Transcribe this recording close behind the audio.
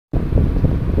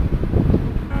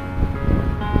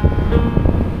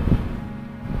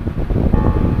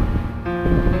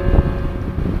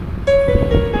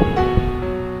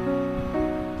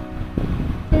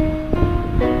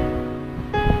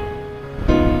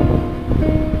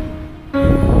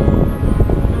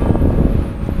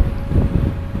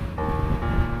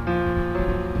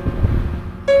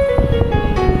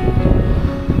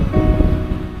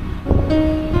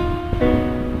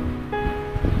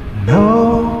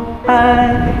I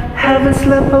haven't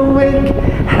slept a wink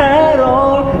at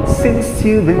all since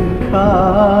you've been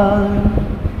gone.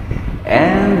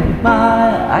 And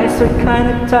my eyes are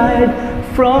kinda tired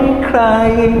from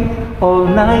crying all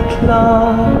night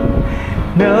long.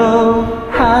 No,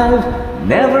 I've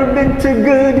never been too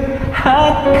good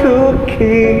at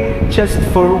cooking just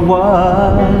for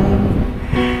one.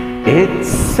 It's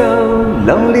so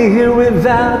lonely here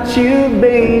without you,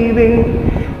 baby.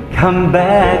 Come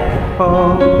back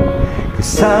home,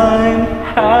 'cause I'm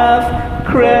half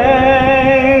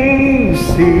crazy,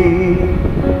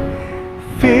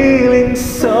 feeling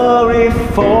sorry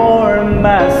for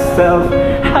myself,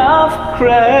 half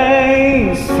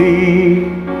crazy,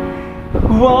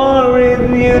 worried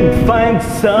you'd find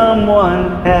someone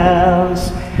else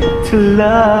to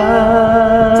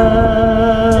love.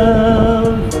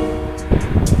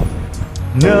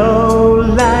 No,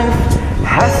 life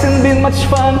hasn't been much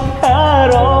fun at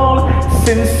all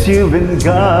since you've been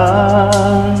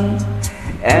gone.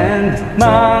 And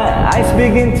my eyes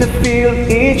begin to feel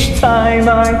each time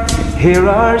I hear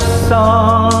our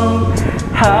song.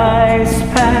 I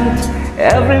spent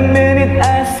every minute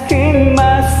asking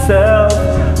myself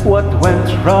what went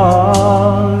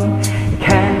wrong.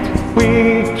 Can't we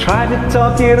try to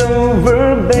talk it over,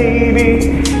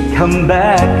 baby? Come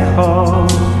back home,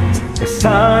 'cause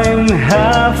I'm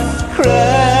half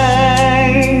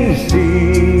crazy,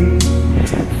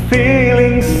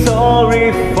 feeling sorry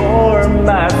for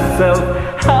myself,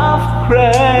 half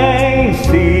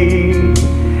crazy,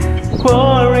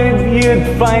 worried you'd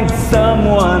find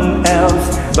someone else.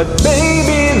 But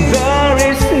baby, there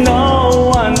is no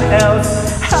one else,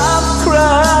 half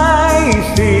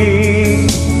crazy,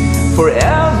 for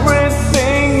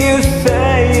everything you're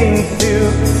saying too,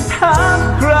 half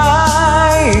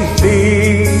crazy.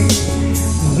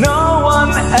 No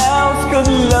one else could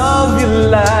love you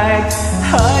like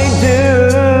I do.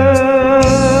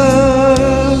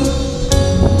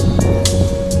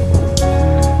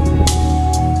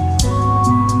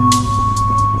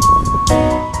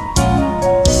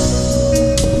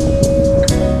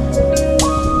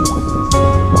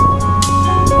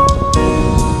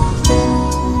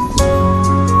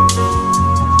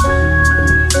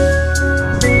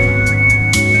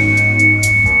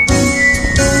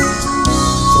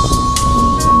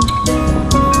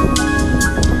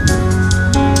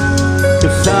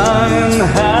 I'm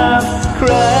half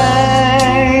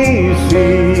crazy,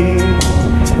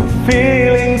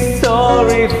 feeling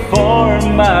sorry for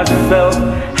myself,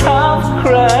 half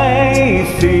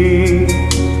crazy,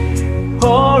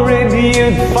 worried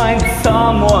you'd find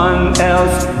someone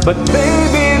else. But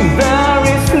baby, there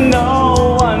is no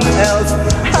one else,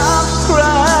 half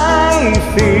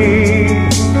crazy,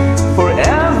 for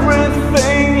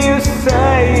everything you're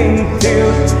saying too,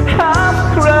 half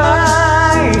crazy.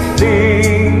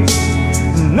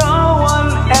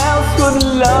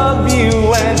 Love you,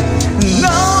 and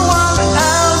no one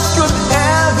else could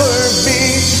ever be,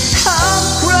 half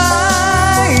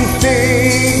crazy,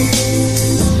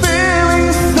 feeling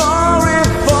sorry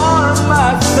for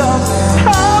myself,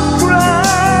 half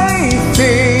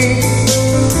crazy,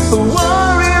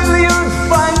 worried you'd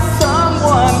find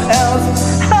someone else,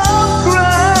 half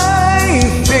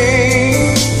crazy,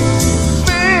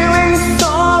 feeling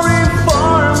sorry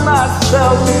for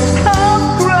myself.